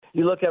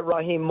You look at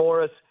Raheem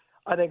Morris.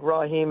 I think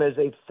Raheem is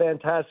a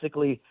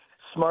fantastically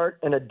smart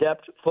and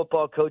adept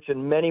football coach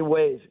in many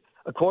ways.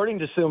 According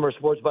to Sumer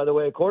Sports, by the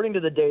way, according to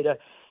the data,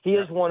 he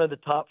is one of the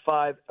top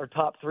 5 or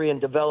top 3 in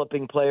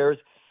developing players.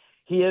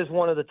 He is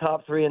one of the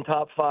top 3 and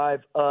top 5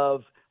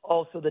 of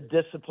also the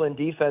disciplined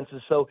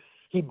defenses. So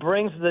he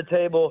brings to the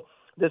table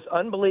this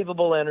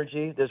unbelievable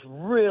energy, this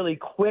really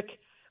quick.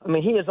 I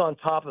mean, he is on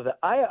top of it.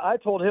 I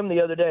told him the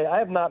other day, I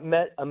have not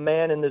met a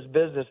man in this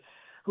business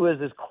who is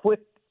as quick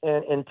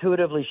and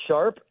intuitively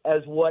sharp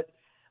as what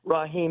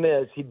Raheem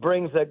is. He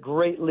brings that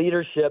great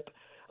leadership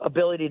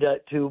ability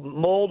to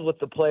mold with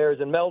the players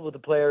and meld with the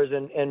players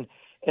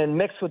and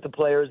mix with the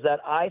players that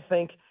I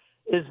think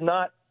is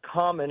not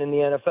common in the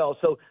NFL.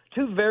 So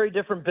 2 very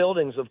different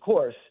buildings, of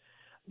course.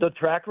 The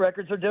track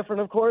records are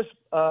different, of course.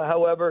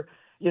 However,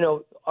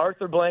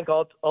 Arthur Blank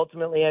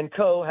ultimately and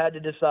co. had to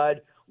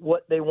decide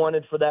what they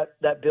wanted for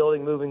that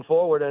building moving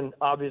forward, and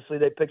obviously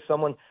they picked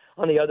someone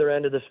on the other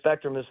end of the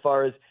spectrum as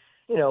far as,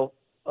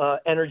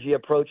 energy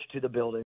approach to the building.